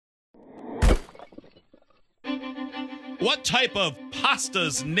What type of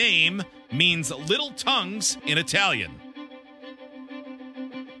pasta's name means little tongues in Italian?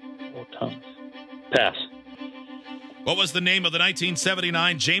 Little tongues. Pass. What was the name of the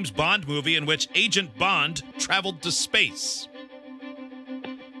 1979 James Bond movie in which Agent Bond traveled to space?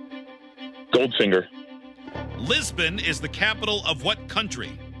 Goldfinger. Lisbon is the capital of what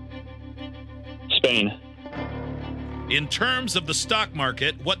country? Spain. In terms of the stock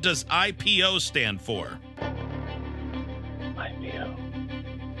market, what does IPO stand for? IPO.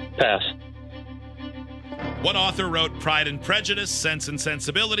 Pass. What author wrote Pride and Prejudice, Sense and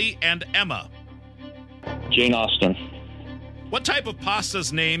Sensibility, and Emma? Jane Austen. What type of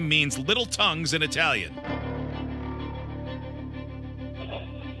pasta's name means little tongues in Italian?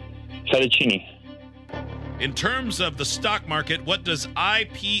 Fettuccine. In terms of the stock market, what does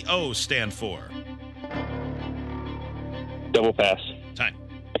IPO stand for? Double pass. Time.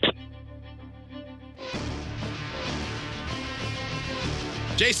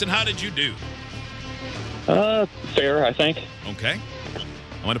 Jason, how did you do? Fair, I think. Okay.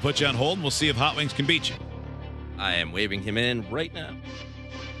 I'm going to put you on hold, and we'll see if Hot Wings can beat you. I am waving him in right now.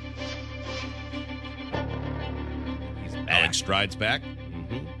 He's back. Alex strides back.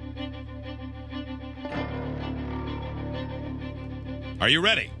 Are you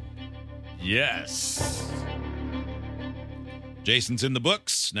ready? Yes. Jason's in the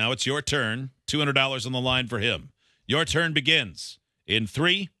books. Now it's your turn. $200 on the line for him. Your turn begins in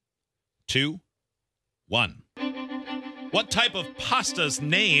 3, 2, 1. What type of pasta's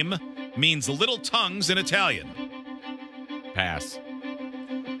name means little tongues in Italian? Pass.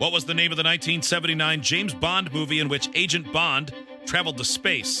 What was the name of the 1979 James Bond movie in which Agent Bond traveled to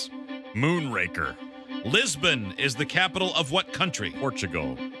space? Moonraker. Lisbon is the capital of what country?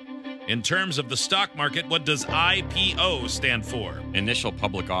 Portugal. In terms of the stock market, what does IPO stand for? Initial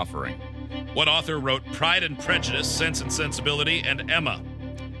public offering. What author wrote Pride and Prejudice, Sense and Sensibility, and Emma?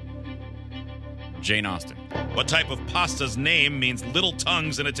 Jane Austen. What type of pasta's name means little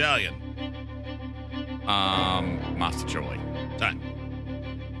tongues in Italian? Mastacholi. Time.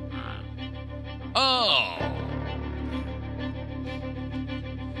 Oh.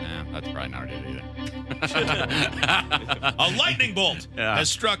 Nah, that's probably not it either. A lightning bolt has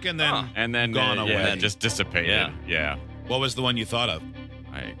struck and then gone away. Yeah, just dissipated. Yeah. What was the one you thought of?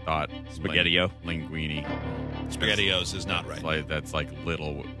 I thought Spaghetti-o. Linguini. SpaghettiOs is not right. That's like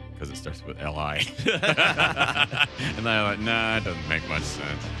little because it starts with L-I. And I thought, nah, it doesn't make much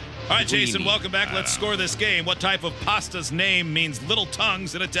sense. All right, Jason, welcome back. Let's score this game. What type of pasta's name means little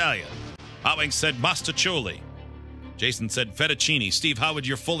tongues in Italian? Hot Wings said mastacholi. Jason said fettuccine. Steve, how would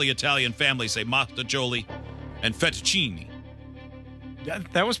your fully Italian family say mastacholi and fettuccine?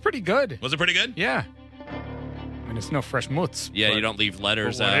 That was pretty good. Was it pretty good? Yeah. I mean, it's no fresh mutz. Yeah, you don't leave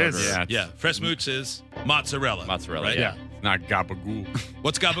letters But what out. is? or- Yeah. Fresh moots is mozzarella. Mozzarella, right? yeah. It's not gabagool.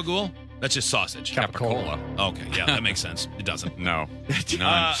 What's gabagool? That's just sausage. Capicola. Okay, yeah, that makes sense. It doesn't. No.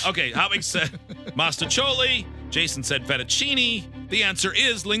 None. Okay, Hot Wings said mastacholi. Jason said fettuccine. The answer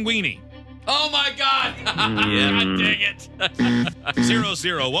is linguini. Oh, my God. God dang it.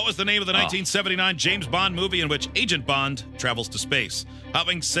 0-0. What was the name of the 1979 James Bond movie in which Agent Bond travels to space? Hot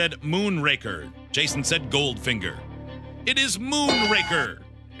Wings said Moonraker. Jason said Goldfinger. It is Moonraker.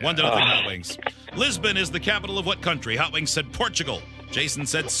 1-0 Hot Wings. Lisbon is the capital of what country? Hot Wings said Portugal. Jason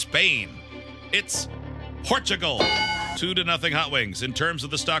said Spain. It's Portugal. 2-0 Hot Wings. In terms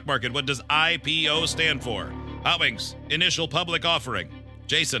of the stock market, what does IPO stand for? Hot Wings, initial public offering.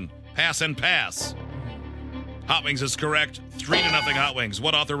 Jason, pass and pass. Hot Wings is correct. 3-0 Hot Wings.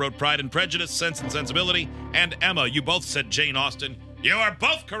 What author wrote Pride and Prejudice, Sense and Sensibility, and Emma? You both said Jane Austen. You are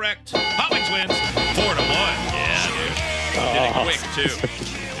both correct. Hot Wings wins 4-1. Yeah, dude. Did it quick, too.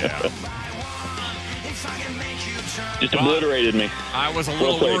 Yeah. Just obliterated me. I was a little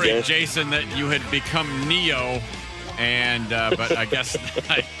Well played, worried, guys. Jason, that you had become Neo, and but I guess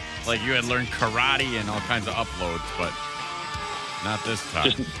like you had learned karate and all kinds of uploads, but not this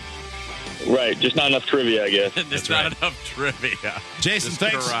time. Just not enough trivia, I guess. There's not enough trivia. Jason, Just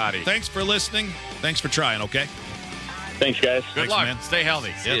thanks. karate. Thanks for listening. Thanks for trying, okay? Thanks, guys. Good Thanks, luck. man. Stay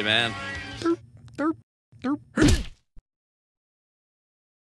healthy. See you, man.